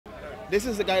This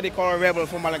is the guy they call a rebel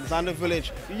from Alexander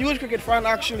Village. A huge cricket fan,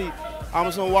 actually.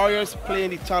 Some Warriors playing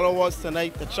the Tallawahs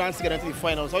tonight, the chance to get into the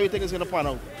finals. How do you think it's going to pan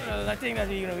out? Well, I think that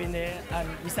we're going to win there, and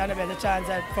we stand a better chance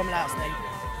from last night.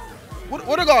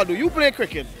 What do God do? You play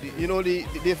cricket. You know,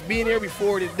 they've been here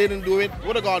before, they didn't do it.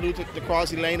 What do God do to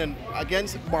cross the line and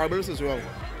against Barbers as well?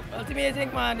 Well, to me, I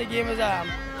think, man, the game was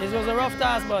a rough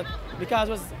task, but because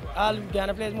it was all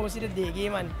Ghana players mostly the day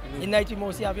game, and in night we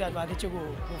mostly have the advantage to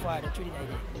go farther through the night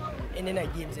game, in the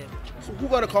night games. So who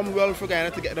got to come well for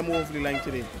Ghana to get them over the line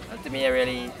today? Well, to me, it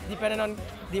really depending on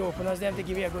the openers, them to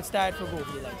give you a good start for go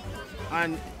over the line.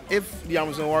 And if the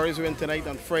Amazon Warriors win tonight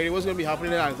on Friday, what's going to be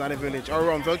happening in Alexander Village or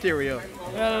around Valteria?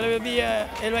 Well,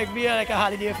 it might be like a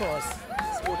holiday for us.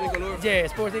 Sporting galore? Yeah,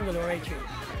 sporting galore right through.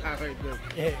 All right, good.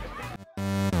 Yeah.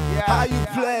 How you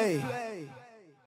play?